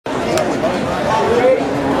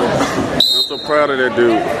proud of that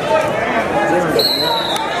dude.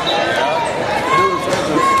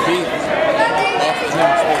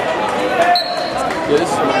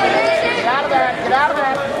 Get out of there. Get out of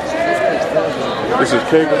there. This is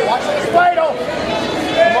Kagan. Watch this plate off.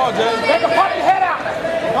 Come on, Jay. Take a pop your head out.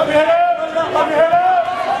 Pop your head up. Pop your head up.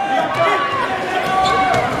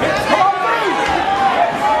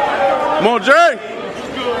 Come on, Jay.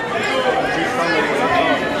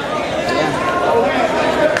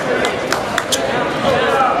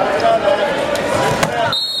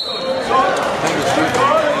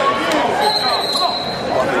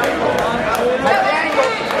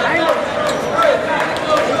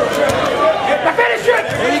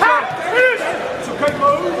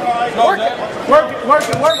 Work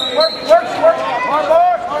it. On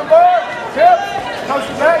board. Tip. Coast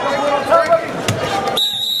it back. Don't put on top of you.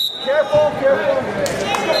 Careful.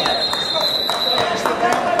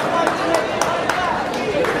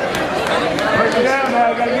 Break it down now.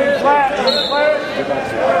 You gotta get it flat.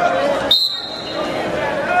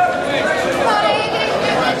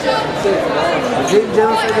 Did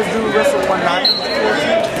Jaylen say this dude wrestled 190?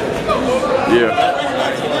 Yeah.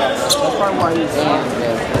 That's probably why he's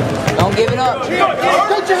don't give it up. Put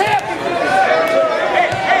your hip.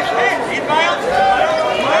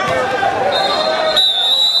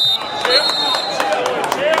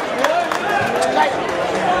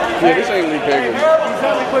 Yeah, this ain't Lee Kagan. He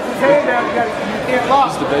suddenly puts his hand down. You can't lock.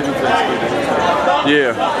 This is the baby face.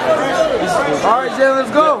 Yeah. All right, Jaylen,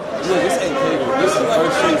 let's go. Look, this ain't Kagan. This is the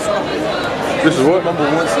first shit. This is what? Number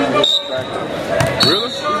 1 seed. Really?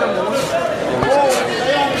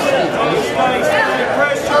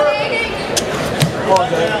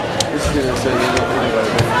 This shit is saying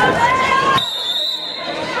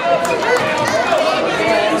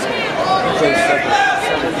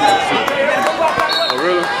Oh,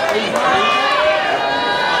 really?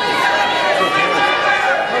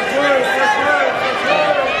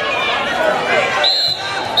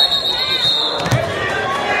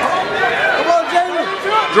 Come on, Jaylen.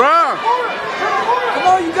 Drive. Come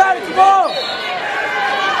on, you got it. Come on.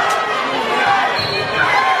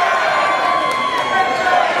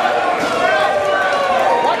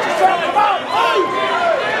 Watch yourself. Come on.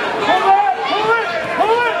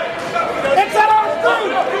 Pull it. It's that arm through.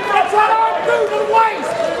 To the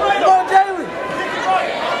waist. Come on, Jaylen.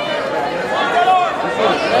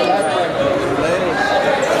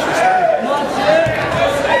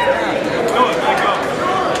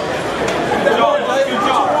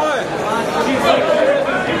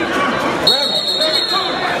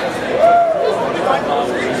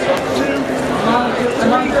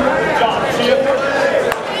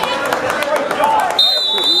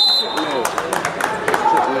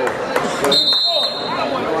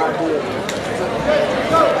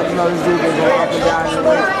 This dude can go up and down in the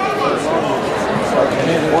weight.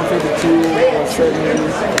 152, 170.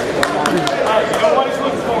 Nobody's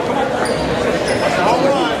looking for. Come on. Come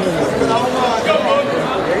on,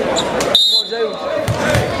 Jaylen.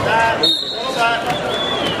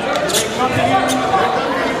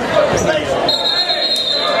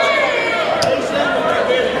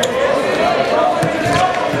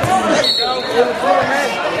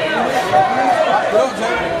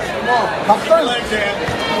 Come through.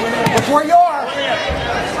 Look where you are. Stay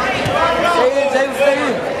in, Jaylen, stay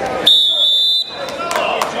in.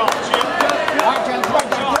 All right, Jaylen, come on,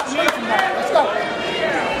 get away from that. Let's go.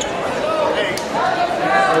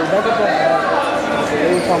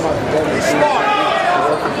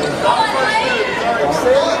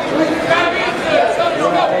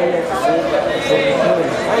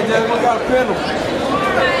 Hey, Jaylen, we got a pedal.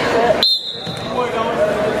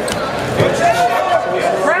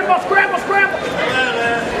 Scramble.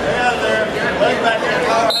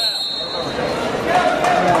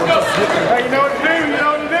 Hey, you know what to do.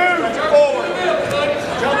 Forward.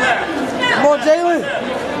 Jump back. Come on, Jaylen.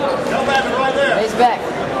 Jump back right there. He's back.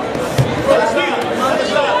 Let's go.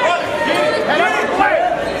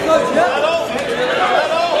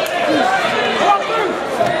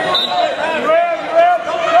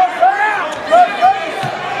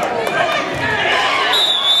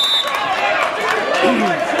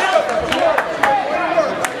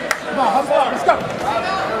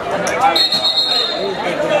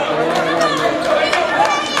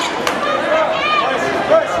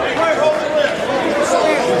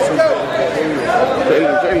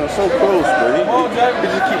 Jaylen's so close, but he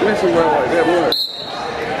just keep messing around like that much.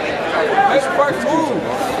 That's the first move.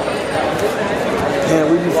 Man,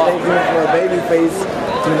 we just stay good for a baby face.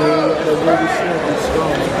 You know, the baby shit is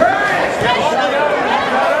strong.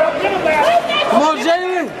 Come on,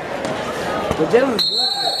 Jaylen. But Jaylen's good.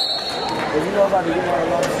 If you know about to get on a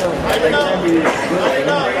lot of stuff,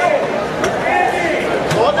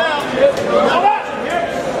 Slow it down.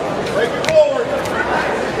 Break it forward.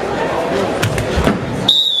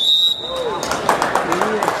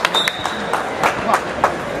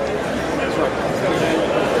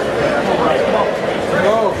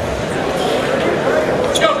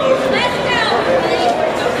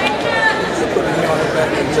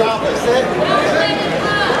 Good job, that's it.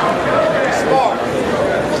 Smart.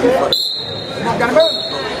 gotta move.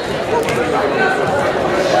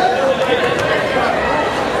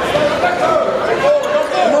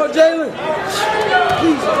 Come on, Jaylen.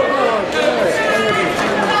 Please.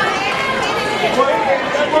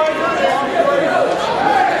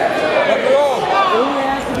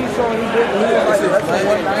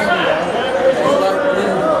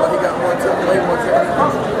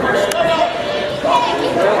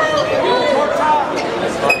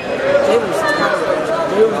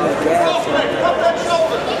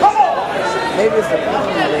 Maybe it's the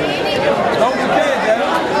problem. Don't be bad,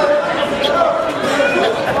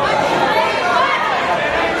 Jaylen.